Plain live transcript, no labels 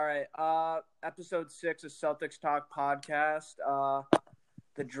right. Episode 6 of Celtics Talk podcast.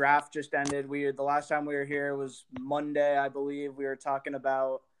 The draft just ended. The last time we were here was Monday, I believe. We were talking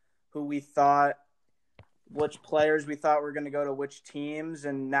about which players we thought were going to go to which teams,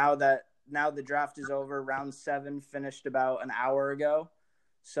 and now the draft is over. Round 7 finished about an hour ago.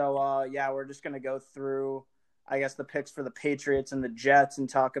 So we're just going to go through, I guess, the picks for the Patriots and the Jets and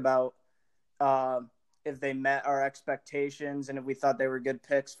talk about if they met our expectations and if we thought they were good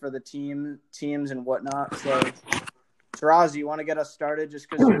picks for the teams and whatnot. So, Taraz, you want to get us started just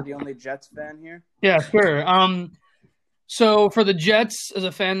because you're the only Jets fan here? Yeah, sure. So for the Jets, as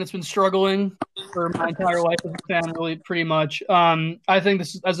a fan that's been struggling for my entire life as a fan, really pretty much, I think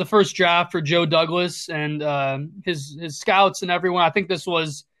this as the first draft for Joe Douglas and his scouts and everyone, I think this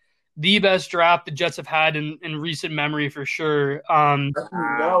was the best draft the Jets have had in recent memory for sure.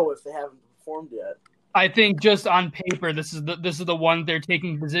 No, if they haven't performed yet. I think just on paper, this is the one they're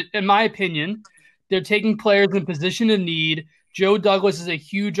taking. In my opinion, they're taking players in position of need. Joe Douglas is a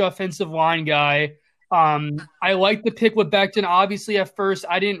huge offensive line guy. I like the pick with Becton. Obviously, at first,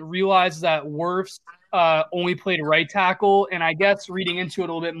 I didn't realize that Wirfs only played right tackle, and I guess reading into it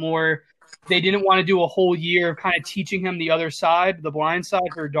a little bit more, they didn't want to do a whole year of kind of teaching him the other side, the blind side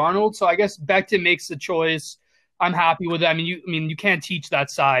for Darnold. So I guess Becton makes the choice. I'm happy with it. I mean, you can't teach that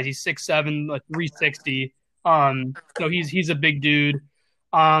size. He's 6'7", like 360. So he's a big dude.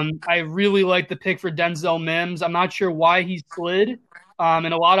 I really like the pick for Denzel Mims. I'm not sure why he slid. In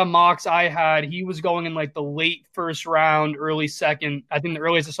a lot of mocks I had, he was going in like the late first round, early second. I think the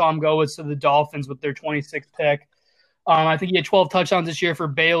earliest I saw him go was to the Dolphins with their 26th pick. I think he had 12 touchdowns this year for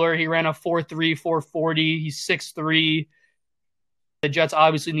Baylor. He ran a 4.3, 4.40. He's 6'3". The Jets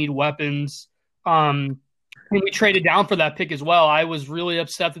obviously need weapons. And we traded down for that pick as well. I was really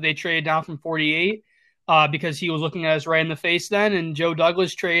upset that they traded down from 48 because he was looking at us right in the face then. And Joe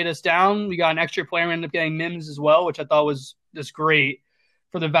Douglas traded us down. We got an extra player. We ended up getting Mims as well, which I thought was just great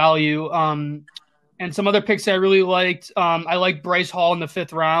for the value. And some other picks I really liked. I liked Bryce Hall in the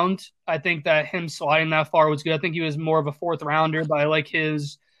 5th round. I think that him sliding that far was good. I think he was more of a 4th rounder, but I like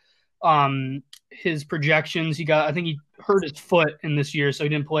his projections. I think he hurt his foot in this year, so he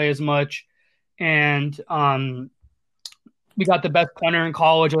didn't play as much. And we got the best punter in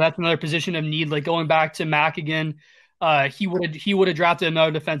college. Well, that's another position of need. Like going back to Mack again, he would have drafted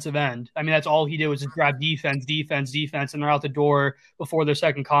another defensive end. I mean, that's all he did was just grab defense, and they're out the door before their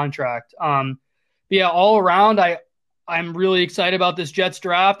second contract. But yeah, all around, I'm really excited about this Jets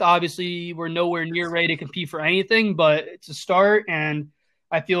draft. Obviously, we're nowhere near ready to compete for anything, but it's a start, and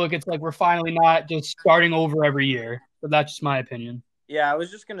I feel like it's like we're finally not just starting over every year. But that's just my opinion. Yeah, I was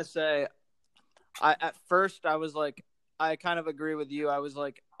just gonna say. At first, I was like, I kind of agree with you. I was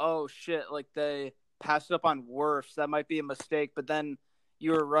like, oh, shit, like they passed up on Wirfs. That might be a mistake. But then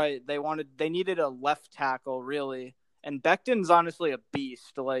you were right. They needed a left tackle, really. And Becton's honestly a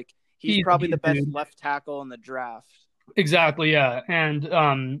beast. Like, he's probably the best left tackle in the draft. Exactly, yeah.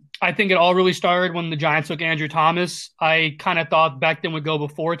 And I think it all really started when the Giants took Andrew Thomas. I kind of thought Becton would go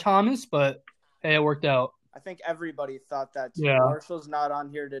before Thomas, but hey, it worked out. I think everybody thought that too. Yeah. Marshall's not on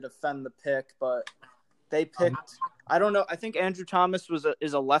here to defend the pick, but they picked. I don't know. I think Andrew Thomas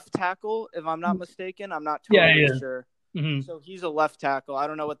is a left tackle, if I'm not mistaken. I'm not totally sure. Mm-hmm. So he's a left tackle. I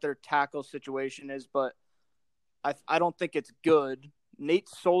don't know what their tackle situation is, but I don't think it's good. Nate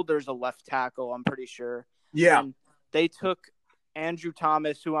Solder's a left tackle, I'm pretty sure. Yeah. And they took Andrew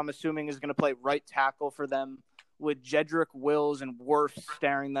Thomas, who I'm assuming is going to play right tackle for them, with Jedrick Wills and Wirfs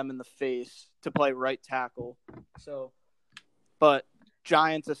staring them in the face to play right tackle. So, but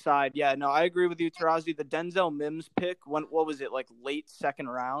Giants aside, yeah, no, I agree with you, Tarazi. The Denzel Mims pick, what was it, like late 2nd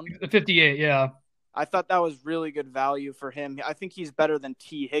round? 58, yeah. I thought that was really good value for him. I think he's better than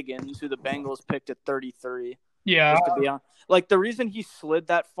T. Higgins, who the Bengals picked at 33. Yeah. Just to be honest. Like, the reason he slid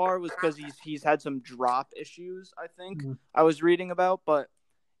that far was because he's had some drop issues, I think, I was reading about, but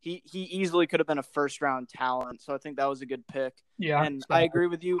he easily could have been a 1st-round talent, so I think that was a good pick. Yeah. And I agree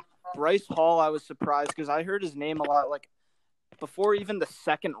with you. Bryce Hall, I was surprised because I heard his name a lot. Like, before even the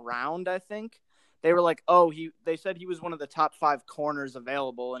 2nd round, I think, they were like, they said he was one of the top 5 corners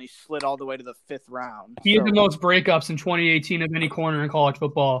available, and he slid all the way to the 5th round. He had the most breakups in 2018 of any corner in college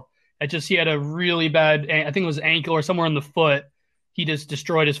football. He had a really bad, I think it was ankle or somewhere in the foot. He just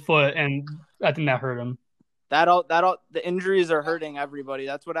destroyed his foot, and I think that hurt him. The injuries are hurting everybody.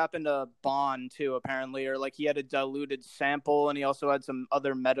 That's what happened to Bond too, apparently, or like he had a diluted sample and he also had some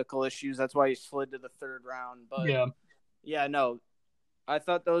other medical issues. That's why he slid to the 3rd round. But yeah, no, I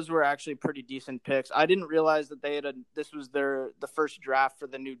thought those were actually pretty decent picks. I didn't realize that this was the first draft for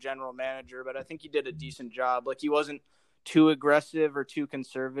the new general manager, but I think he did a decent job. Like he wasn't too aggressive or too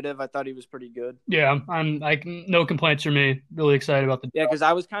conservative. I thought he was pretty good. Yeah, no complaints from me. Really excited about the draft. Yeah, because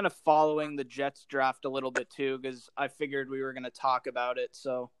I was kind of following the Jets draft a little bit too, because I figured we were going to talk about it.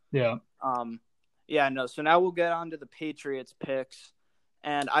 So yeah, So now we'll get on to the Patriots picks,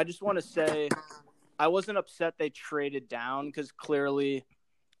 and I just want to say I wasn't upset they traded down because clearly,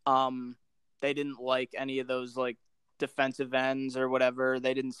 they didn't like any of those like defensive ends or whatever.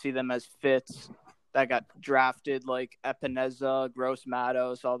 They didn't see them as fits that got drafted, like Epineza, Gross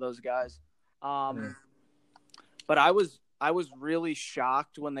Matos, all those guys. But I was really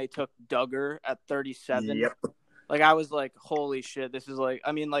shocked when they took Duggar at 37. Yep. Like I was like, holy shit, this is like,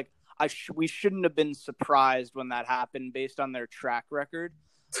 I mean, like we shouldn't have been surprised when that happened based on their track record.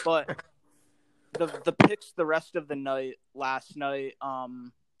 But the picks the rest of the night, last night,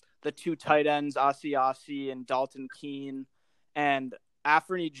 the two tight ends, Asiasi and Dalton Keene, and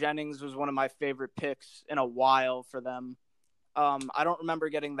Anfernee Jennings was one of my favorite picks in a while for them. I don't remember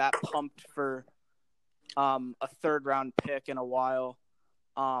getting that pumped for a third-round pick in a while.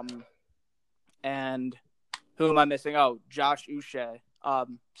 And who am I missing? Oh, Josh Uche,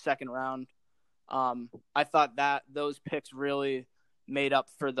 second round. I thought that those picks really made up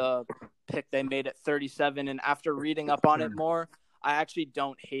for the pick they made at 37. And after reading up on it more, I actually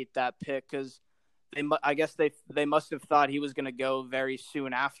don't hate that pick because I guess they must have thought he was going to go very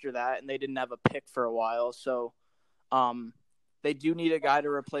soon after that, and they didn't have a pick for a while. So they do need a guy to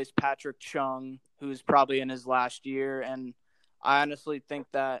replace Patrick Chung, who's probably in his last year. And I honestly think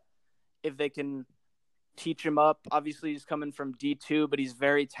that if they can teach him up, obviously he's coming from D2, but he's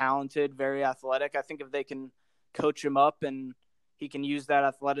very talented, very athletic. I think if they can coach him up and he can use that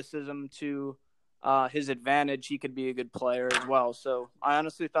athleticism to his advantage, he could be a good player as well. So I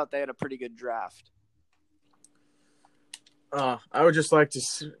honestly thought they had a pretty good draft. I would just like to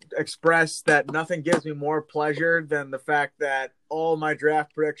express that nothing gives me more pleasure than the fact that all my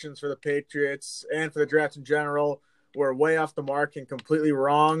draft predictions for the Patriots and for the draft in general were way off the mark and completely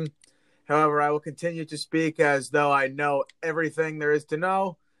wrong. However, I will continue to speak as though I know everything there is to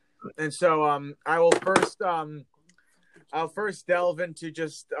know. And so I'll first delve into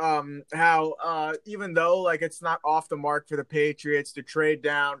just how even though like it's not off the mark for the Patriots to trade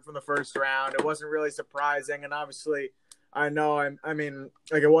down from the first round, it wasn't really surprising. And obviously I know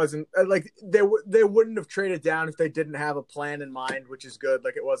it wasn't like they wouldn't have traded down if they didn't have a plan in mind, which is good.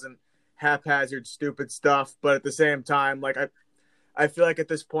 Like it wasn't haphazard, stupid stuff. But at the same time, like I feel like at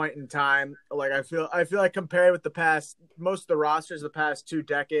this point in time, like I feel like compared with most of the rosters of the past 2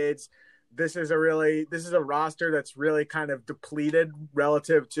 decades, this is a roster that's really kind of depleted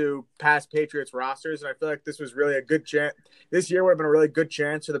relative to past Patriots rosters. And I feel like this was really a good chance. This year would have been a really good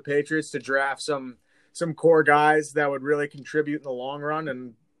chance for the Patriots to draft some core guys that would really contribute in the long run.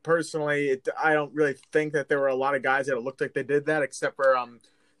 And personally, I don't really think that there were a lot of guys that it looked like they did that, except for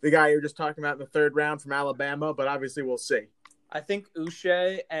the guy you were just talking about in the third round from Alabama. But obviously, we'll see. I think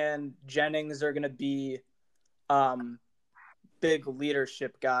Uche and Jennings are going to be big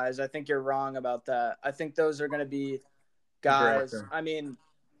leadership guys. I think you're wrong about that. I think those are going to be guys. I mean,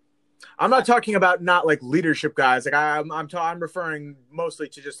 I'm not talking about not like leadership guys. Like I'm referring mostly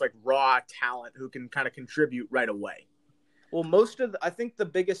to just like raw talent who can kind of contribute right away. Well, I think the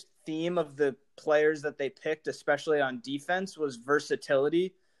biggest theme of the players that they picked, especially on defense, was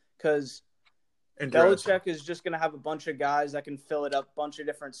versatility, because Belichick is just going to have a bunch of guys that can fill it up, a bunch of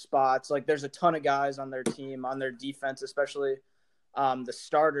different spots. Like there's a ton of guys on their team, on their defense, especially the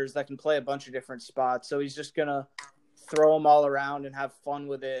starters that can play a bunch of different spots. So he's just going to throw them all around and have fun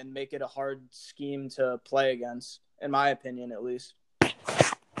with it and make it a hard scheme to play against, in my opinion, at least.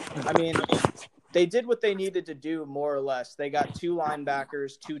 I mean, they did what they needed to do, more or less. They got 2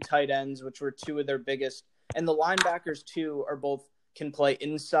 linebackers, 2 tight ends, which were 2 of their biggest. And the linebackers, too, can play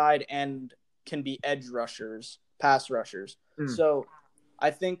inside and can be edge rushers, pass rushers. So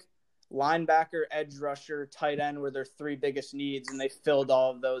I think linebacker, edge rusher, tight end were their 3 biggest needs, and they filled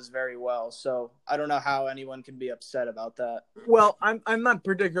all of those very well. So I don't know how anyone can be upset about that. Well, I'm not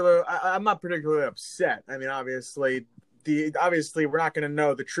particularly upset. I mean, obviously we're not going to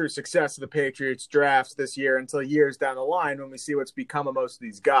know the true success of the Patriots drafts this year until years down the line when we see what's become of most of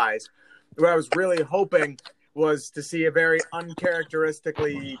these guys. What I was really hoping was to see a very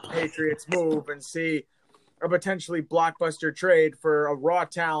uncharacteristically Patriots move and see a potentially blockbuster trade for a raw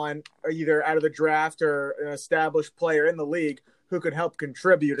talent, either out of the draft or an established player in the league who could help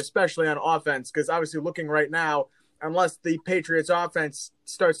contribute, especially on offense. Because obviously looking right now unless the Patriots offense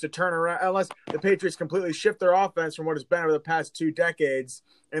starts to turn around, unless the Patriots completely shift their offense from what has been over the past 2 decades,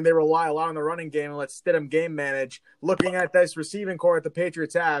 and they rely a lot on the running game and let Stidham game manage. Looking at this receiving core that the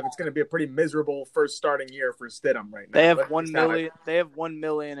Patriots have, it's going to be a pretty miserable first starting year for Stidham right now. They have 1 million. They have 1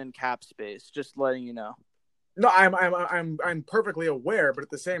 million in cap space. Just letting you know. No, I'm perfectly aware, but at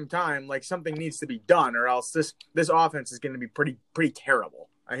the same time, like, something needs to be done, or else this offense is going to be pretty terrible.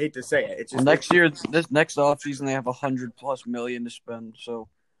 I hate to say it. It's just next offseason they have $100+ million to spend. So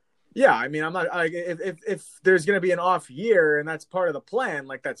yeah, I mean, I'm not. If there's going to be an off year and that's part of the plan,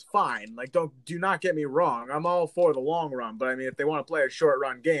 like, that's fine. Like, do not get me wrong. I'm all for the long run, but I mean, if they want to play a short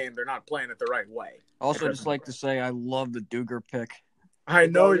run game, they're not playing it the right way. Also, just like to say, I love the Duger pick. I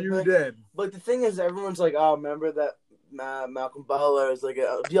know you did. But the thing is, everyone's like, "Oh, remember that Malcolm Butler is like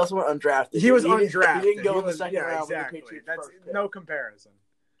he also went undrafted. He was undrafted. He didn't go in the second round. Exactly. That's no comparison.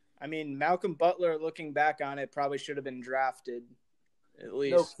 I mean, Malcolm Butler, looking back on it, probably should have been drafted. At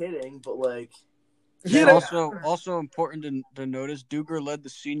least. No kidding, but like. Also important to notice, Duger led the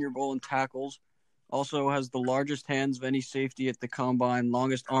Senior Bowl in tackles. Also has the largest hands of any safety at the combine,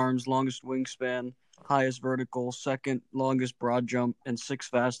 longest arms, longest wingspan, highest vertical, second longest broad jump, and 6th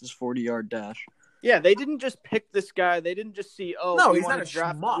fastest 40-yard dash. Yeah, they didn't just pick this guy. They didn't just see, no, we he's want not to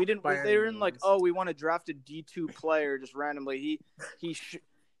draft. We didn't. They were in like, we want to draft a D2 player just randomly.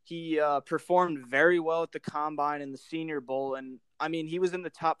 He performed very well at the combine and the Senior Bowl, and I mean, he was in the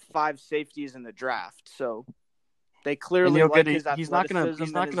top 5 safeties in the draft. So they clearly like his athleticism.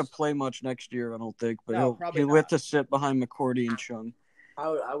 He's not gonna play much next year, I don't think. But he'll have to sit behind McCourty and Chung.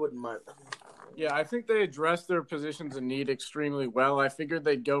 I wouldn't mind. Yeah, I think they addressed their positions in need extremely well. I figured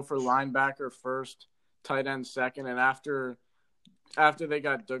they'd go for linebacker first, tight end second, and after they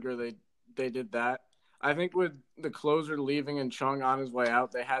got Duggar, they did that. I think with the closer leaving and Chung on his way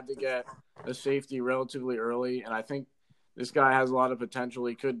out, they had to get a safety relatively early, and I think this guy has a lot of potential.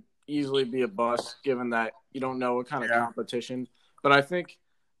 He could easily be a bust, given that you don't know what kind of competition. But I think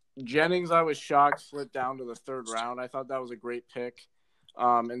Jennings, I was shocked, slipped down to the 3rd round. I thought that was a great pick.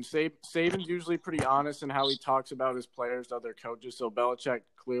 And Saban's usually pretty honest in how he talks about his players to other coaches, so Belichick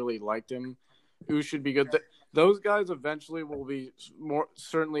clearly liked him. Who should be good? Those guys eventually will be more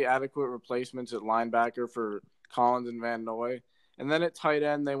certainly adequate replacements at linebacker for Collins and Van Noy. And then at tight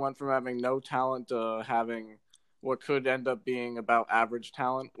end, they went from having no talent to having what could end up being about average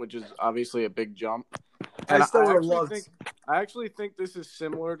talent, which is obviously a big jump. And I actually think this is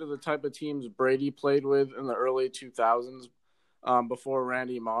similar to the type of teams Brady played with in the early 2000s. Before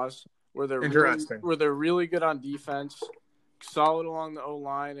Randy Moss, where they're really good on defense, solid along the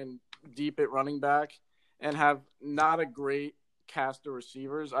O-line and deep at running back, and have not a great cast of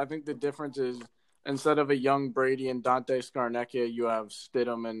receivers. I think the difference is instead of a young Brady and Dante Scarnecchia, you have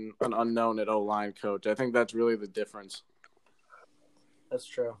Stidham and an unknown at O-line coach. I think that's really the difference. That's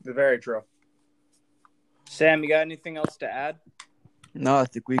true. Very true. Sam, you got anything else to add? No, I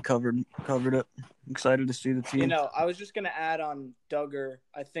think we covered it. Excited to see the team. You know, I was just going to add on Duggar.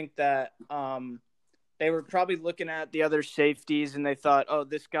 I think that they were probably looking at the other safeties and they thought, oh,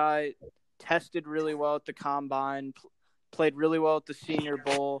 this guy tested really well at the combine, played really well at the Senior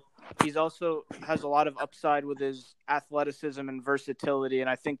Bowl. He's also has a lot of upside with his athleticism and versatility, and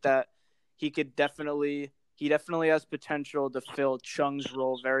I think that he definitely has potential to fill Chung's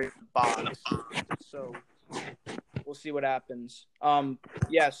role very box. So we'll see what happens. So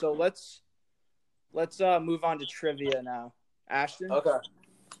let's move on to trivia now. Ashton? Okay.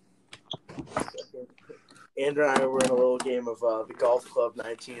 Andrew and I were in a little game of the Golf Club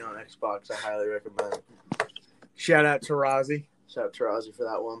 19 on Xbox. I highly recommend. Shout out to Razi. Shout out to Razi for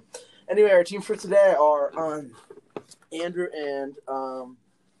that one. Anyway, our team for today are Andrew and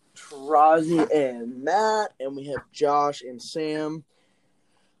Razi and Matt, and we have Josh and Sam.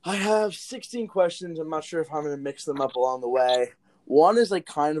 I have 16 questions. I'm not sure if I'm going to mix them up along the way. One is like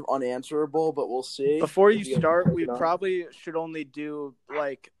kind of unanswerable, but we'll see. Before you start, we probably should only do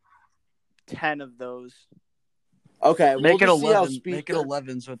like 10 of those. Okay, make it 11. Make it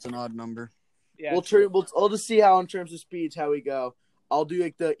 11, so it's an odd number. Yeah, I'll just see how in terms of speeds how we go. I'll do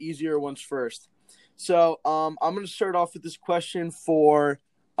like the easier ones first. So I'm going to start off with this question for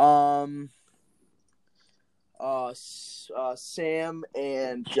Sam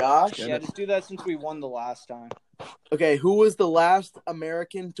and Josh. Yeah, just do that since we won the last time. Okay, who was the last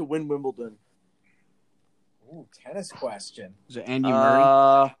American to win Wimbledon? Ooh, tennis question. Is it Andy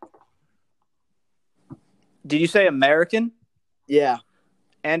Murray? Did you say American? Yeah.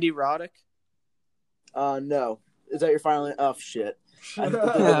 Andy Roddick? No. Is that your final? Oh, shit. I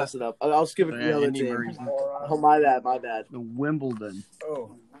messed it up. I'll skip it to the other team. Oh, my bad. The Wimbledon.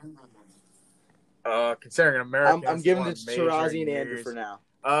 Oh. Considering an American, I'm it's giving one it of to major Tarazi and Andrew years. for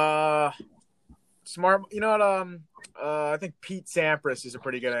now. Smart. You know what? I think Pete Sampras is a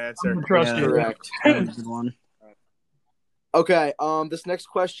pretty good answer. Trust you. Correct. That was a good one. Okay. This next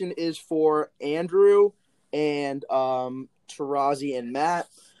question is for Andrew and Tarazi and Matt.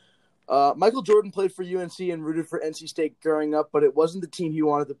 Michael Jordan played for UNC and rooted for NC State growing up, but it wasn't the team he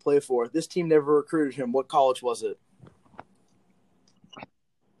wanted to play for. This team never recruited him. What college was it?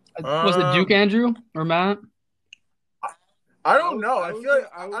 Was it Duke, Andrew, or Matt? I don't know. I feel like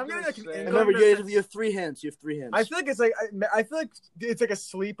I was I'm gonna gonna. say- Remember, you have 3 hints. You have 3 hints. I feel like it's like I feel like it's like a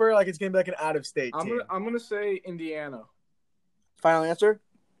sleeper. Like it's gonna be like an out of state team. I'm gonna say Indiana. Final answer?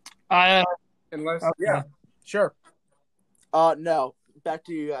 Unless Yeah, sure. No. Back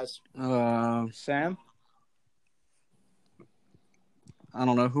to you guys. Sam? I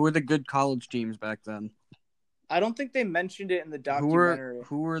don't know. Who were the good college teams back then? I don't think they mentioned it in the Who were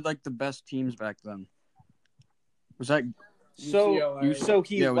documentary. like the best teams back then? Was that So UCLA.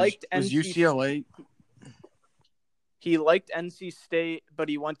 he liked was NC UCLA? He liked NC State, but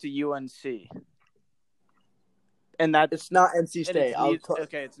he went to UNC. And that It's not NC and State.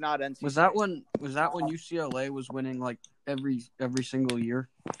 okay, it's not NC. Was State. that when UCLA was winning like every single year?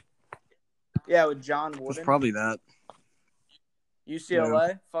 Yeah, with John It was Wooden. probably that.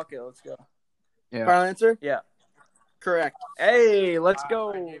 UCLA. Fuck it, let's go. Yeah. Final answer? Yeah. Correct. Hey, let's I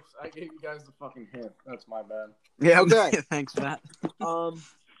go. gave you guys the fucking hint. That's my bad. Yeah. Okay. Thanks, Matt.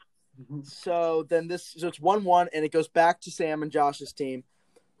 So it's 1-1, and it goes back to Sam and Josh's team.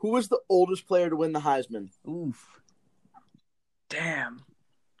 Who was the oldest player to win the Heisman? Oof. Damn.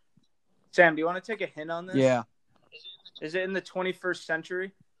 Sam, do you want to take a hint on this? Yeah. Is it in the 21st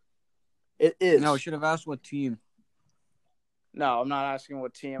century? It is. No, I should have asked what team. No, I'm not asking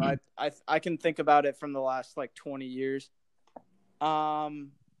what team. I can think about it from the last like 20 years.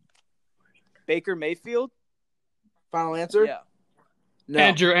 Baker Mayfield? Final answer? Yeah. No.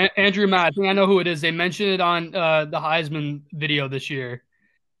 Andrew Matt. I think I know who it is. They mentioned it on the Heisman video this year.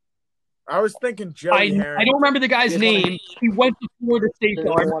 I was thinking Joey Herring. I don't remember the guy's Did you wanna- name. He went to Florida State, Did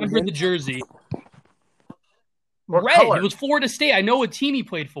though. I you wanna remember the hint? jersey. What Red. color? It was Florida State. I know what team he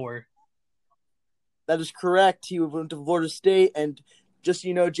played for. That is correct. He went to Florida State, and just so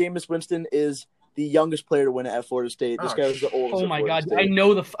you know, Jameis Winston is the youngest player to win it at Florida State. This Oh, guy was the oldest. Oh at my Florida God! State.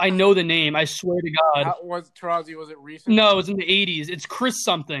 I know the name. I swear to God. How, was it recent? No, it was in the 80s. It's Chris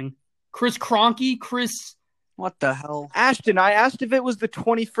something. Chris Kroenke. Chris. What the hell? Ashton, I asked if it was the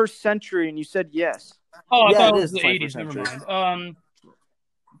 21st century, and you said yes. Oh, I Yeah, thought it it was is the 21st 80s. Never century. mind.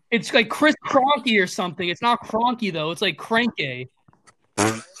 It's like Chris Kroenke or something. It's not Kroenke though. It's like Cranke.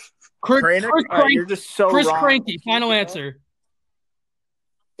 Chris Kranek? All right, Cranke. you're just so Chris wrong. Cranke. Final answer.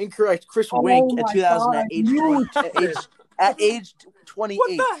 Incorrect. Chris Oh Wink my at 2000 God, at age you- 20, at age 28.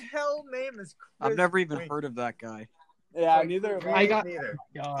 What the hell name is Chris I've never even Wink? heard of that guy. Yeah, neither of I got- Neither.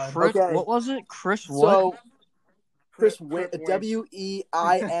 God. Chris, Okay. what was it? Chris what? So Chris Chris Wink, Wink. Weinke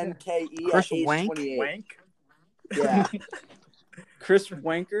Chris at age Wank? 28. Wank? Yeah. Chris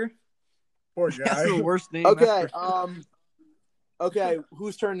Wanker. Poor That's guy. the worst name Okay. ever. Okay.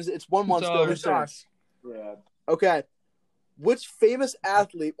 Whose turn is it? It's 1-1 still. So- Whose turn? Us. Yeah. Okay. Which famous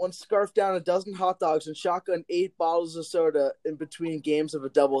athlete once scarfed down a dozen hot dogs and shotgun 8 bottles of soda in between games of a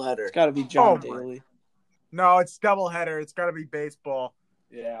doubleheader? It's got to be John Oh, my. Daly. No, it's doubleheader. It's got to be baseball.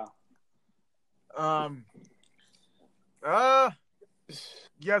 Yeah.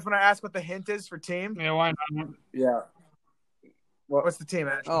 You guys want to ask what the hint is for team? Yeah, why not? Yeah. What's the team,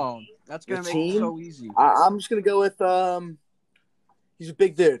 Ash? Oh, that's gonna The make it team? so easy. I'm just gonna go with he's a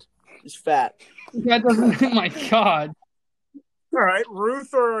big dude. He's fat. That doesn't. Oh my God. All right,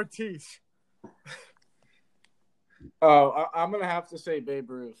 Ruth or Ortiz? Oh, I'm gonna have to say Babe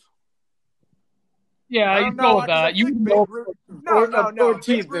Ruth. Yeah, you don't go know, with 'cause I that. You think can Babe go. Ruth- No.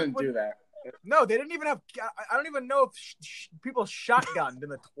 Ortiz Babe Ruth didn't do that. No, they didn't even have. I don't even know if people shotgunned in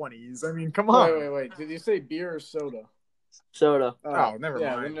the 20s. I mean, come on. Wait. Did you say beer or soda? Soda. Oh, never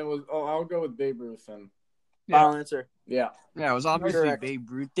yeah, mind. then it was. Oh, I'll go with Babe Ruth then. Final answer. Yeah. Yeah, it was obviously Correct. Babe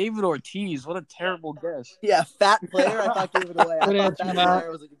Ruth. David Ortiz, what a terrible guess. Yeah, fat player. I thought give it away. I Good thought answer, fat Matt.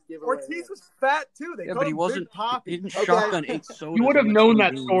 player was a giveaway. Ortiz was fat too. They Yeah, called but he him wasn't. Big Poppy. He didn't Okay. shotgun 8 sodas. You would have in known between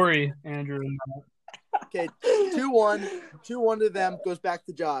that games. story, Andrew. Okay, 2-1. 2-1 to them. Goes back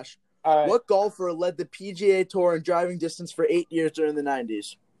to Josh. All right. What golfer led the PGA Tour in driving distance for 8 years during the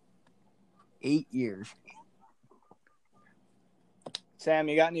 90s? 8 years. Sam,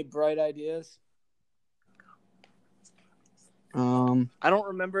 you got any bright ideas? I don't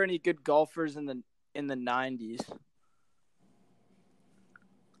remember any good golfers in the 90s.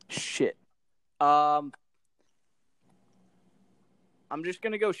 Shit. I'm just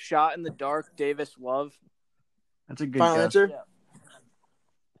gonna go shot in the dark. Davis Love. That's a good Final guess. answer?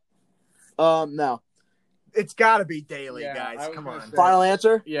 No. It's got to be Daly, Yeah, I guys. was Come gonna on. say- Final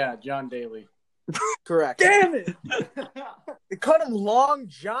answer? Yeah, John Daly. Correct. Damn it! They called him Long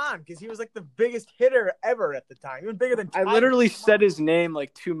John because he was like the biggest hitter ever at the time. Even bigger than I Tiger. literally said his name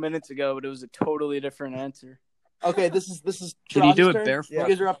like 2 minutes ago, but it was a totally different answer. Okay, this is Did he do it Tarazi's turn. barefoot? You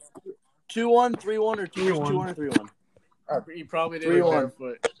guys are up 2-1, 3-1, or 3-1. 2-1 or 3-1? He probably did 3-1.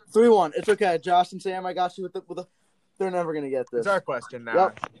 barefoot. 3-1. It's okay. Josh and Sam, I got you with the they're never gonna get this. It's our question now.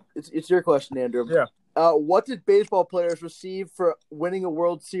 Yep. It's your question, Andrew. Yeah. What did baseball players receive for winning a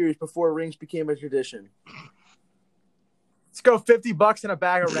World Series before rings became a tradition? Let's go $50 in a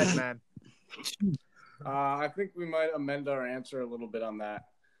bag of Red Man. I think we might amend our answer a little bit on that.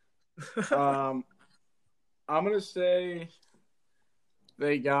 I'm gonna say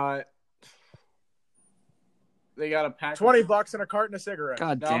they got a pack. $20 and a carton of cigarettes.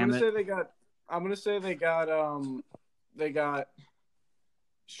 God No, I'm damn gonna it. say they got. I'm gonna say they got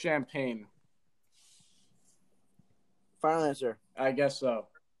champagne. Final answer. I guess so.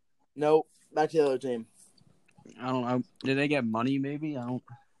 Nope. Back to the other team. I don't know. Did they get money? Maybe I don't.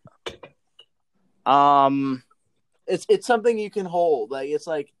 It's something you can hold. It's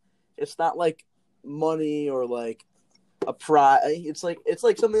not like money or like a prize. It's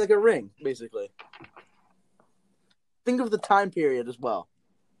like something like a ring, basically. Think of the time period as well.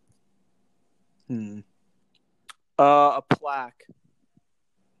 A plaque.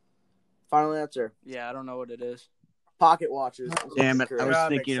 Final answer. Yeah, I don't know what it is. Pocket watches. Damn it! I was Yeah, that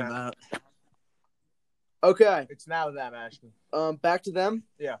thinking makes of that. Okay. It's now them, Ashton. Back to them.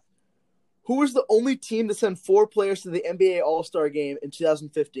 Yeah. Who was the only team to send 4 players to the NBA All-Star Game in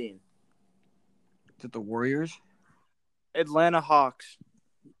 2015? Is it the Warriors? Atlanta Hawks.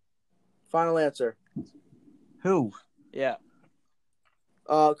 Final answer. Who? Yeah.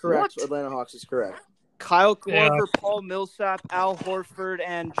 Correct. What? Atlanta Hawks is correct. Kyle Yeah. Korver, Paul Millsap, Al Horford,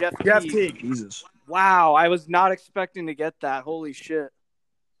 and Jeff Jeff Teague. Teague. Jesus. Wow, I was not expecting to get that. Holy shit.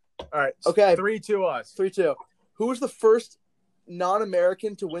 All right. Okay. 3-2 us. 3-2. Who was the first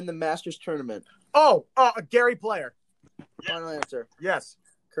non-American to win the Masters tournament? Oh, Gary Player. Final answer. Yes.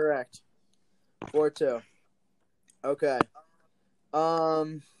 Correct. 4-2. Okay.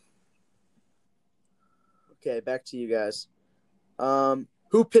 Okay, back to you guys.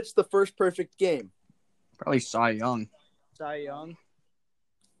 Who pitched the first perfect game? Probably Cy Young. Cy Young.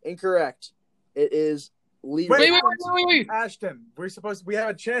 Incorrect. It is Lee. Wait, Wait. Ashton, we have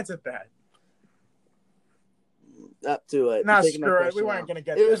a chance at that. Not too late. Nah, I'm taking that screw it. question We weren't out. going to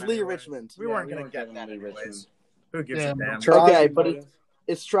get It that was Lee anyways. Richmond. We Yeah, weren't we going to weren't get getting that Lee anyways. Richmond. Who gives Yeah. a damn? Okay, Taurasi but might have.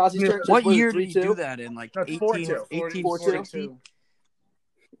 It's Trazi's turn. What Was it year did he 3-2? do that in? Like No, it's 18, 4-2. 18, 4-2.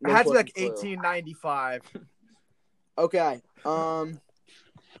 It had to be like Clue. 1895. Okay.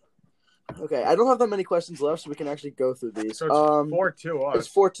 Okay. I don't have that many questions left, so we can actually go through these. So it's 4-2 us.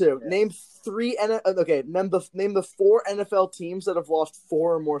 It's 4-2. Yeah. Name 3 Okay. Name the 4 NFL teams that have lost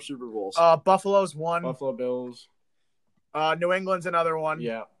 4 or more Super Bowls. Buffalo's one. Buffalo Bills. New England's another one.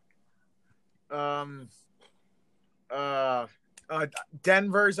 Yeah.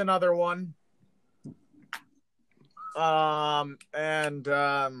 Denver's another one. How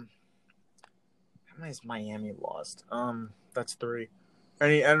many's Miami lost? That's 3.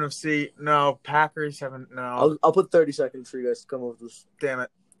 Any NFC? No. Packers haven't. No. I'll put 30 seconds for you guys to come up with this. Damn it.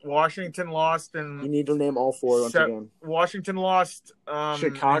 Washington lost, You and need to name all 4 once again. Washington lost.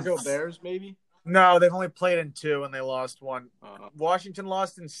 Chicago Bears, maybe. No, they've only played in 2 and they lost 1. Uh, Washington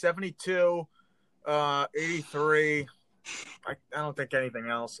lost in 72, 83. I don't think anything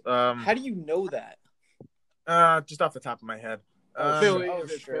else. How do you know that? Just off the top of my head. Philly. oh,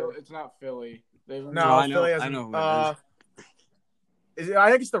 Is it sure. Philly? It's not Philly. They've No, No, I know- Philly I hasn't. know who it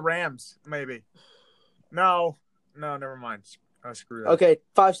I think it's the Rams, maybe. No, never mind. Oh, screw that. Okay,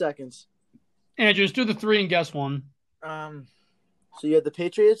 5 seconds. Andrew, just do the 3 and guess one. Um, So you had the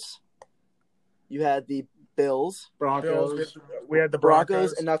Patriots, you had the Bills, Broncos. Bills, we had the Broncos,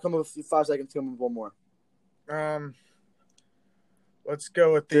 Broncos. and now come up with 5 seconds to come up with one more. Let's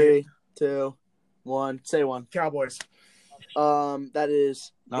go with the 3, 2, 1. Say one. Cowboys. That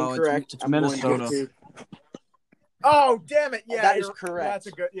is No, incorrect. it's I'm going to Minnesota. give to- Oh, damn it! Yeah, That is you're- correct. That's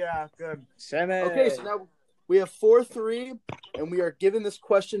a good. Yeah, good. Okay, so now we have 4-3, and we are giving this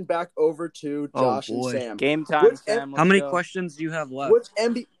question back over to Oh, Josh and boy. Sam. Game time, Which- Sam. How many let's go. questions do you have left? Which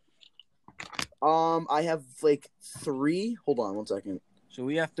NBA? I have like 3. Hold on 1 second. So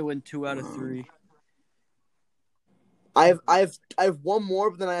we have to win 2 out of 3. I have one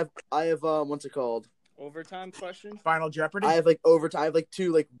more, but then I have what's it called? Overtime question? Final Jeopardy. I have like overtime. I have like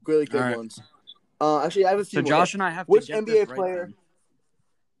 2 like really good All right. ones. Actually, I have a few So more. Josh and I have Which to get NBA this right player- then.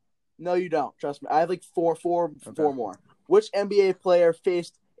 No, you don't. Trust me. I have like four more. Which NBA player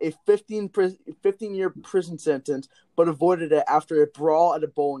faced a 15-year prison sentence but avoided it after a brawl at a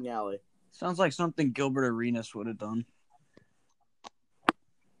bowling alley? Sounds like something Gilbert Arenas would have done.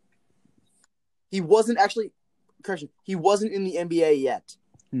 He wasn't actually. Correction. He wasn't in the NBA yet.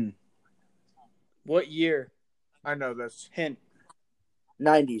 What year? I know this. Hint.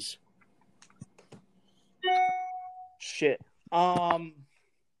 90s. Shit.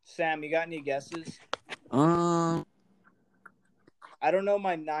 Sam, you got any guesses? Um. I don't know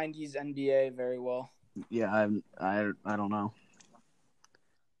my 90s NBA very well. Yeah, I don't know.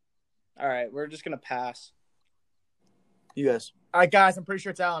 All right, we're just going to pass. You guys. All right, guys, I'm pretty sure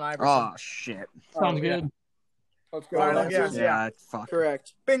it's Allen Iverson. Oh shit. Sounds good. Let's go. Final Answers. guess. Yeah, fuck.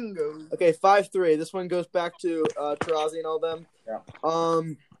 Correct. Bingo. Okay, 5-3. This one goes back to Tarazi and all them. Yeah.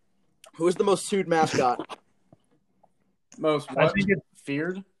 Who is the most sued mascot? Most I think it's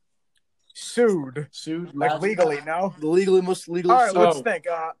feared? Sued. Sued? Like mascot? legally, no? The most legally All right, sued. let's think.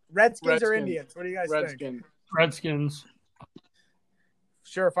 Redskins or Redskins. Indians? What do you guys think? Redskin. Redskins.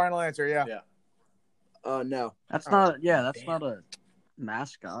 Sure, final answer, yeah. Yeah. No. That's not. Yeah, that's not a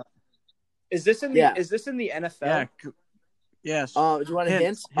mascot. Is this in the Yeah. Is this in the NFL? Yeah. Yes. Do you want a hint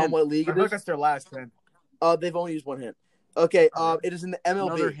Hints. on what league I it think is? that's their last hint. They've only used one hint. Okay, it is in the MLB.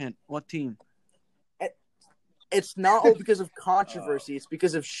 Another hint. What team? It's not all because of controversy. It's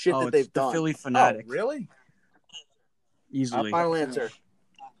because of shit that it's they've the done. Philly Fanatics. Oh, really? Easily. Final answer.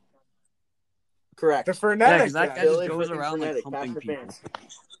 Correct. The Yeah, Fernetics. because that guy Philly just goes freaking around like Fanatic, humping Packer people. fans.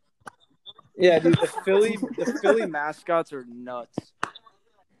 Yeah, dude, the Philly mascots are nuts.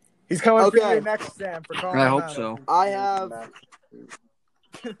 He's coming for Okay. you next, Sam, for calling I him hope out. so.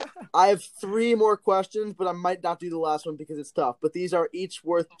 I have 3 more questions, but I might not do the last one because it's tough. But these are each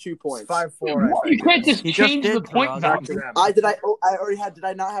worth 2 It's points. 5-4, I You think. can't just He just change did, the point Taraz. Back to value. them. I already had. Did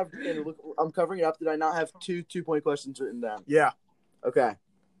I not have? And look, I'm covering it up. Did I not have 2 2-point questions written down? Yeah, Okay.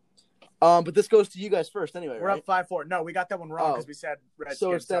 But this goes to you guys first, anyway, we're right? up 5-4. No, we got that one wrong Oh. because we said Redskins.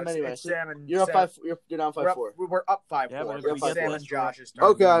 So it's them anyway. It's Sam and You're up Sam. 5. You're down We're up, 5-4. we're up 5-4. Yeah, but It's we're up Sam 5-4. and Josh's turn.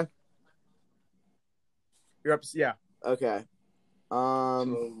 Okay. You're up. Yeah. Okay.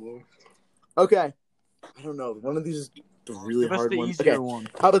 Okay. I don't know. One of these is the really Give us hard the one. easier Okay. one.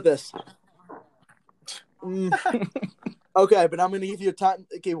 How about this? Okay, but I'm going to give you a time.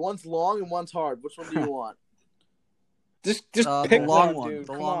 Okay, one's long and one's hard. Which one do you want? Just The pick long one, one. dude.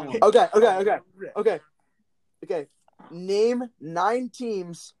 The Come long on. one. Okay. Name 9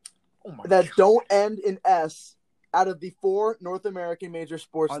 teams Oh my that God. don't end in S out of the 4 North American major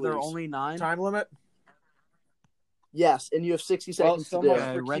sports Are there leagues. only 9? Time limit? Yes, and you have 60 Well, seconds so to do much it.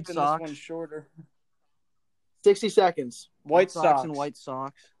 Okay, for Red keeping Sox. this one shorter. 60 seconds. White Sox. and White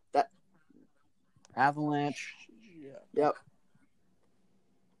Sox. That- Avalanche. Yep.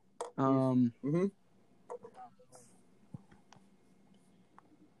 Mm-hmm.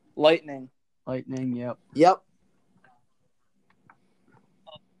 Lightning. Lightning. Yep. Yep.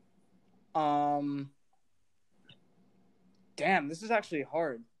 Damn, this is actually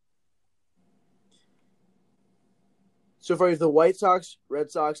hard. So far, you have the White Sox, Red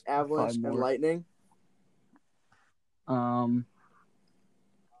Sox, Avalanche, 5 and more. Lightning.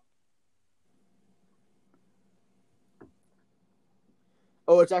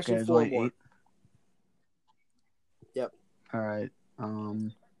 Oh, it's actually Okay, 4 only more. 8. Yep. All right.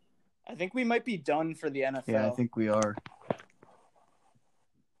 I think we might be done for the NFL. Yeah, I think we are.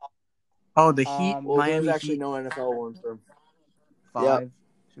 Oh, the Heat. Um, Well, Miami there's actually Heat. no NFL ones for 5. Yep.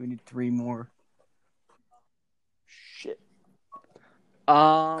 So we need 3 more. Shit.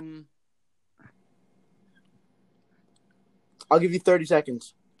 I'll give you 30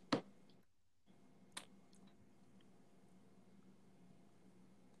 seconds.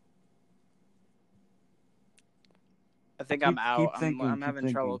 I think Keep- I'm out. keep I'm thinking, having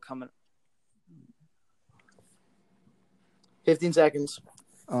keep trouble thinking. coming. 15 seconds.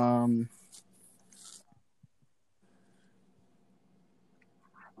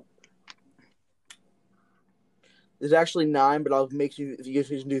 There's actually 9, but I'll make you. If you guys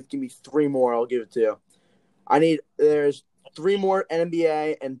can give me 3 more, I'll give it to you. There's 3 more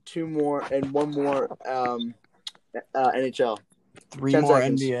NBA and 2 more and 1 more NHL 3 10 more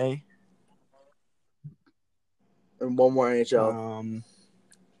seconds. NBA. and 1 more NHL.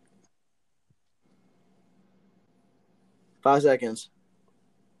 5 seconds.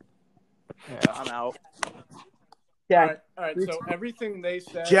 Yeah, I'm out. Yeah. All right. So everything they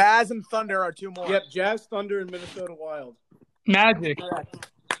said. Jazz and Thunder are 2 more. Yep. Jazz, Thunder, and Minnesota Wild. Magic.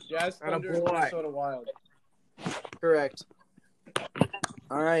 Jazz, Thunder, and boy. Minnesota Wild. Correct.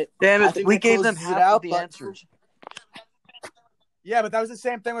 All right. Damn I it! think We that gave them closes it half out, of the but- answers. Yeah, but that was the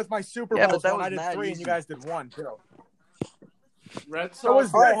same thing with my Super Yeah, Bowls but that one. I was did mad 3 and easy. you guys did 1 too. Red So was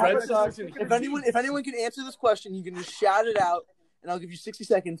Sox. All right, how Red about Sox. this? If anyone can answer this question, you can just shout it out, and I'll give you 60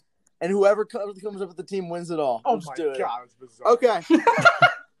 seconds. And whoever comes up with the team wins it all. Oh Let's my do it. god, it's bizarre. Okay.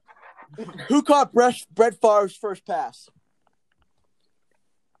 Who caught Brett Favre's first pass?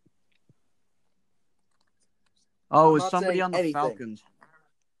 Oh, I'm it was not somebody saying on the anything. Falcons.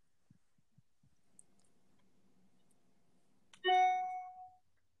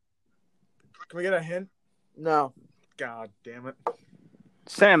 Can we get a hint? No. God damn it.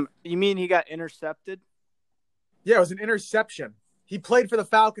 Sam, you mean he got intercepted? Yeah, it was an interception. He played for the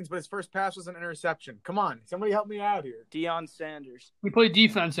Falcons, but his first pass was an interception. Come on, somebody help me out here. Deion Sanders. He played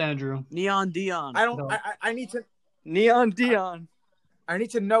defense, Andrew. Neon Dion. I don't. No. I need to. Neon Deion. I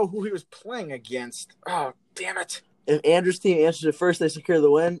need to know who he was playing against. Oh, damn it! If Andrew's team answers it first, they secure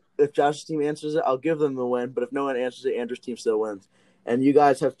the win. If Josh's team answers it, I'll give them the win. But if no one answers it, Andrew's team still wins. And you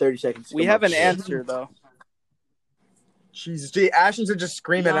guys have 30 seconds to We come have up an with it. answer, though. Jesus, gee, Ashton's are just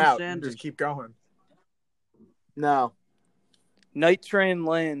screaming Deion out. Sanders. And just keep going. No. Night Train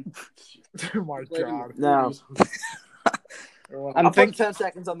Lane. Oh my god. No. I'm I'll put thinking 10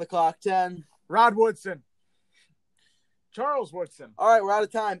 seconds on the clock. 10. Rod Woodson. Charles Woodson. All right, we're out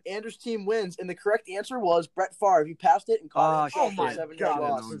of time. Andrew's team wins, and the correct answer was Brett Favre. You passed it and caught it. Oh for my 7 god, yard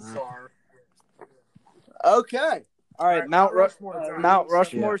that's loss. bizarre. Okay. All right, Mount Rushmore time. Mount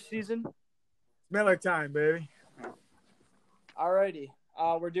Rushmore season. Miller time, baby. Alrighty.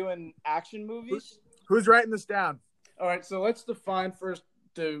 We're doing action movies. Who's writing this down? All right, so let's define first.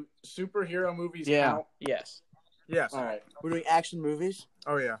 Do superhero movies Yeah. count? Yes. Yes. All right. We're doing action movies.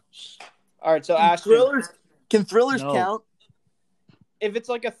 Oh yeah. All right. So Can Ashton, thrillers No. count? if it's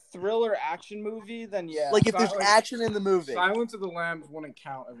like a thriller action movie, then yeah. Like if there's Silence- action in the movie. Silence of the Lambs wouldn't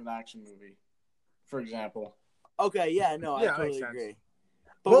count as an action movie, for example. Okay, yeah, no, I Yeah, that totally makes sense. agree.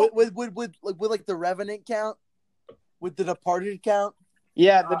 But Well- would like the Revenant count? Would the Departed count?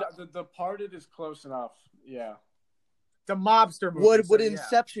 yeah. The Departed is close enough. Yeah. It's a mobster movie. Would so yeah.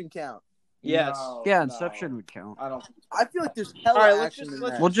 Inception count? Yes. No, Yeah, no. Inception would count. I don't. I feel like there's hella All right, let's action just- in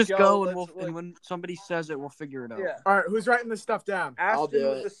let's that. We'll just go, go and let's- and when somebody says it, we'll figure it out. Yeah. All right, who's writing this stuff down? I'll Ashton do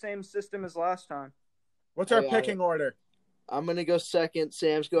was it. the same system as last time. What's our I got picking order? I'm gonna go second.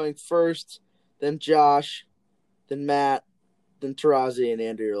 Sam's going first, then Josh, then Matt, then Tarazi, and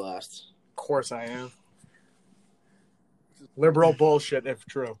Andrew are last. Of course I am. Liberal bullshit, if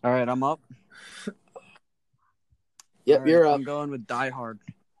true. All right, I'm up. Yep, All right, you're up. I'm going with Die Hard.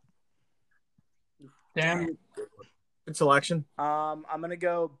 Damn. Good selection. I'm gonna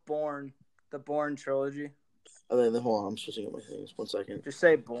go Bourne, the Bourne trilogy. Oh, then hold on, I'm switching up my things. 1 second. Just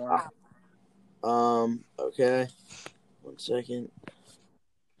say Bourne. Okay. 1 second.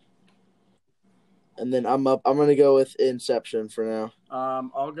 And then I'm up. I'm gonna go with Inception for now.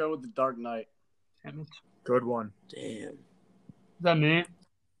 I'll go with The Dark Knight. Damn it. Good one. Damn. Is that me?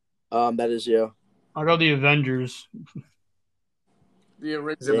 That is you. I'll go the Avengers. The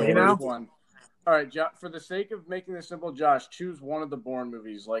Is it original me now? one. All right, for the sake of making this simple, Josh, choose one of the Bourne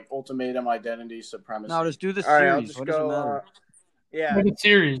movies, like Ultimatum, Identity, Supremacy. No, just do the All right, I'll series. just What does it go. matter? Yeah. What a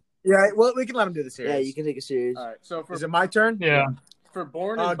series. Yeah, well, we can let him do the series. Yeah, you can take a series. All right, so Is it my turn? Yeah. for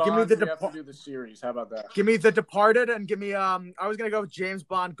Bourne give and me Bond, the we have Depart- to do the series. How about that? Give me The Departed and give me I was gonna go with James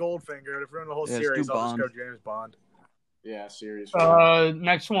Bond Goldfinger. If we're doing the whole Yeah, let's series, do I'll just Bond. go James Bond. Yeah, series.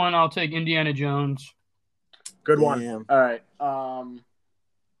 Next one, I'll take Indiana Jones. Good one. Damn. All right.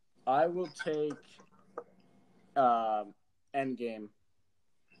 I will take Endgame.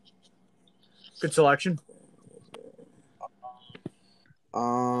 Good selection.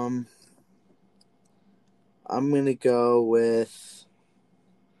 I'm gonna go with.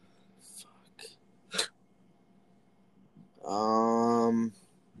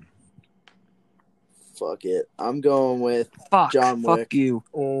 Fuck it. I'm going with Fuck. John Wick. Fuck you.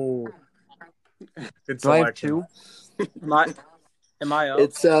 Oh. Good Do I have selection. two? Am I up?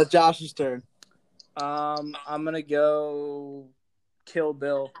 It's Josh's turn. I'm gonna go Kill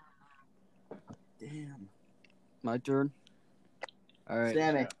Bill. Damn. My turn. All right.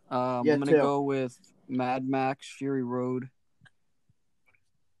 Sammy. I'm Yeah, gonna two. go with Mad Max: Fury Road,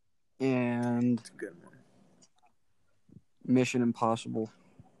 and Good one. Mission Impossible.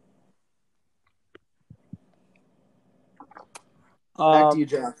 Back to you,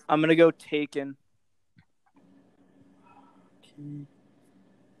 Josh. I'm gonna go Taken. Damn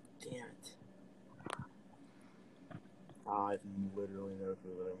it. Oh, I have literally no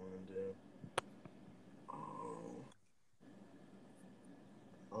clue what I want to do.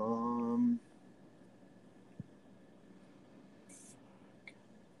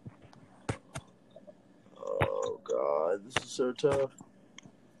 Oh God. This is so tough.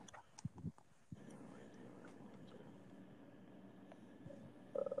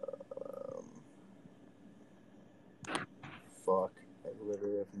 Fuck. I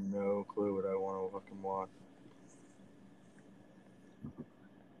literally have no clue what I want to fucking watch.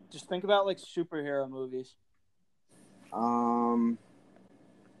 Just think about like superhero movies.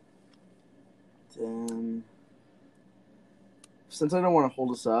 Then since I don't want to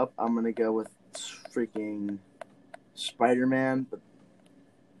hold us up, I'm gonna go with freaking Spider-Man. But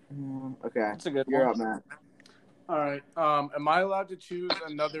okay, That's a good you're one. up, Matt. All right. Am I allowed to choose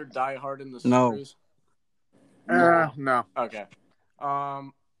another Die Hard in the No. series? No. Okay.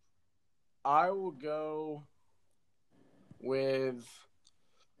 I will go with.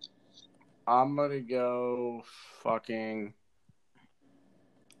 I'm gonna go fucking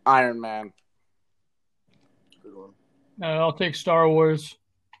Iron Man. Good one. I'll take Star Wars.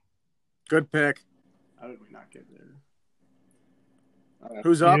 Good pick. How did we not get there?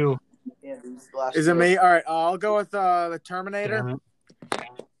 Who's up? You. Yeah, these last Is it two. me? All right. I'll go with the Damn Terminator, it.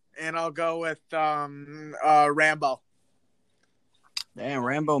 and I'll go with Rambo. Damn,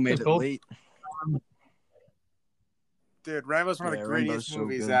 Rambo made Let's it go. late. Dude, Rambo's one of Yeah, the Rambo's grittiest so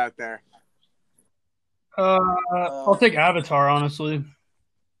movies good. out there. I'll take Avatar, honestly.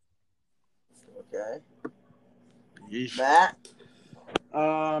 Okay, Yeesh. Matt.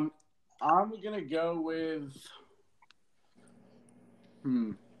 I'm gonna go with.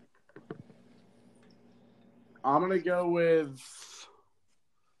 I'm gonna go with.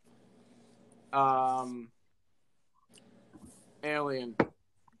 Alien.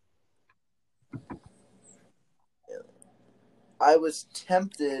 I was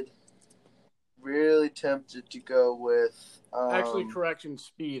really tempted to go with. Actually, correction,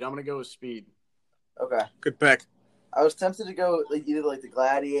 Speed. I'm gonna go with Speed. Okay. Good pick. I was tempted to go like either like the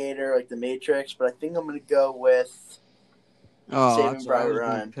Gladiator, like the Matrix, but I think I'm gonna go with Oh, Saving that's what I Private was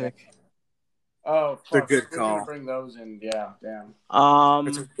gonna Ryan. pick. Oh, It's a fuck. good We're gonna call. bring those in. Yeah, damn.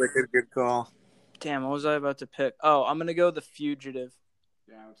 It's a wicked good call. Damn, what was I about to pick? Oh, I'm gonna go The Fugitive.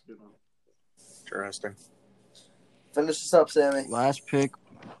 Yeah, that's a good one. Interesting. Finish this up, Sammy. Last pick.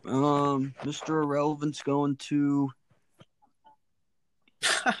 Mr. Irrelevant's going to.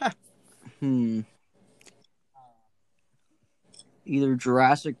 Either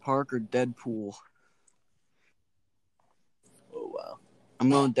Jurassic Park or Deadpool. Oh wow. I'm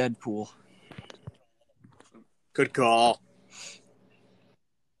going Deadpool. Good call.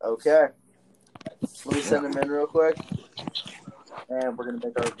 Okay. Let me send him in real quick, and we're gonna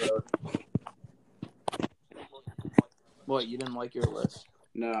make our vote. What, you didn't like your list?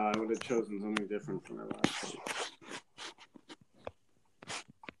 No, I would have chosen something different from our last pick.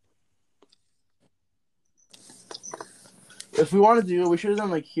 If we want to do, we should have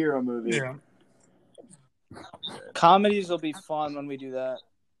done like hero movie. Yeah. Comedies will be fun when we do that.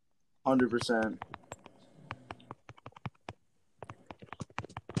 100%.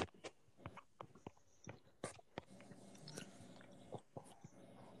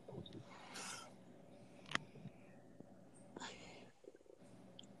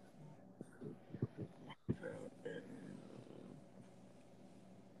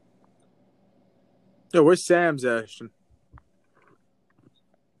 Yo, where's Sam's, Ashton?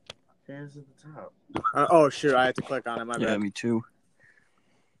 Hands at the top. Oh, shoot. I had to click on it. My Yeah, bad. me too.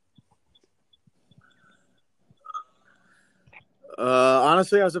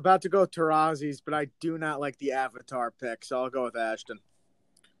 Honestly, I was about to go Tarazi's, but I do not like the Avatar pick, so I'll go with Ashton.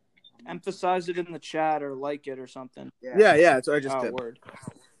 Emphasize it in the chat or like it or something. Yeah, that's what I just did. Word.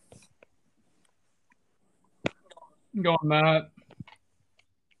 Go on, Matt.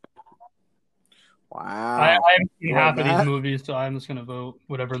 Wow. I haven't seen Well, half of Matt? these movies, so I'm just going to vote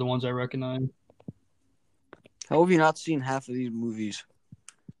whatever the ones I recognize. How have you not seen half of these movies?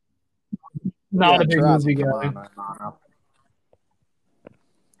 Not a big Tarazi, movie come guy. on.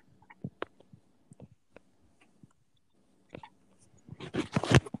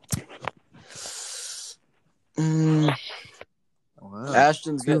 Wow.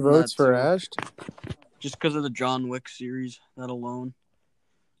 Ashton's 2 getting votes that for too. Ashton. Just because of the John Wick series, that alone.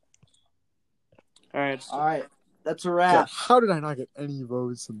 All right. All right. That's a God, wrap. how did I not get any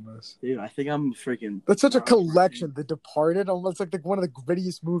votes in this? Dude, I think I'm freaking. That's such a collection. The Departed, almost like one of the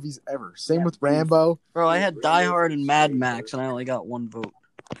grittiest movies ever. Same with Rambo. Bro, I had Die Hard and Mad Max, and I only got 1 vote.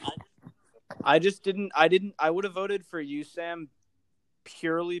 I just didn't. I would have voted for you, Sam,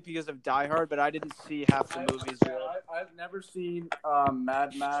 purely because of Die Hard, but I didn't see half the movies. I've never seen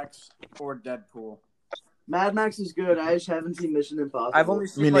Mad Max or Deadpool. Mad Max is good. I just haven't seen Mission Impossible. I've only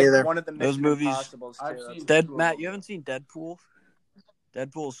seen Me like neither. one of the Those Mission movies- Impossibles too. I've seen- Matt, you haven't seen Deadpool?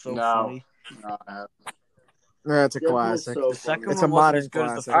 Deadpool's so No. funny. No, I haven't. That's a Deadpool's classic. so The second funny. It's a one wasn't modern as good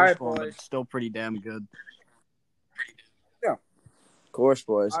as the classic. All right, first one, but boys. it's still pretty damn good. Of course,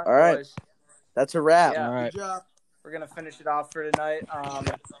 boys. All All right. boys. That's a wrap. Yeah. All right. Good job. We're gonna finish it off for tonight.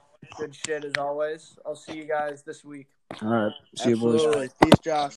 Good shit as always. I'll see you guys this week. All right. See you, boys. Absolutely. Peace, Josh.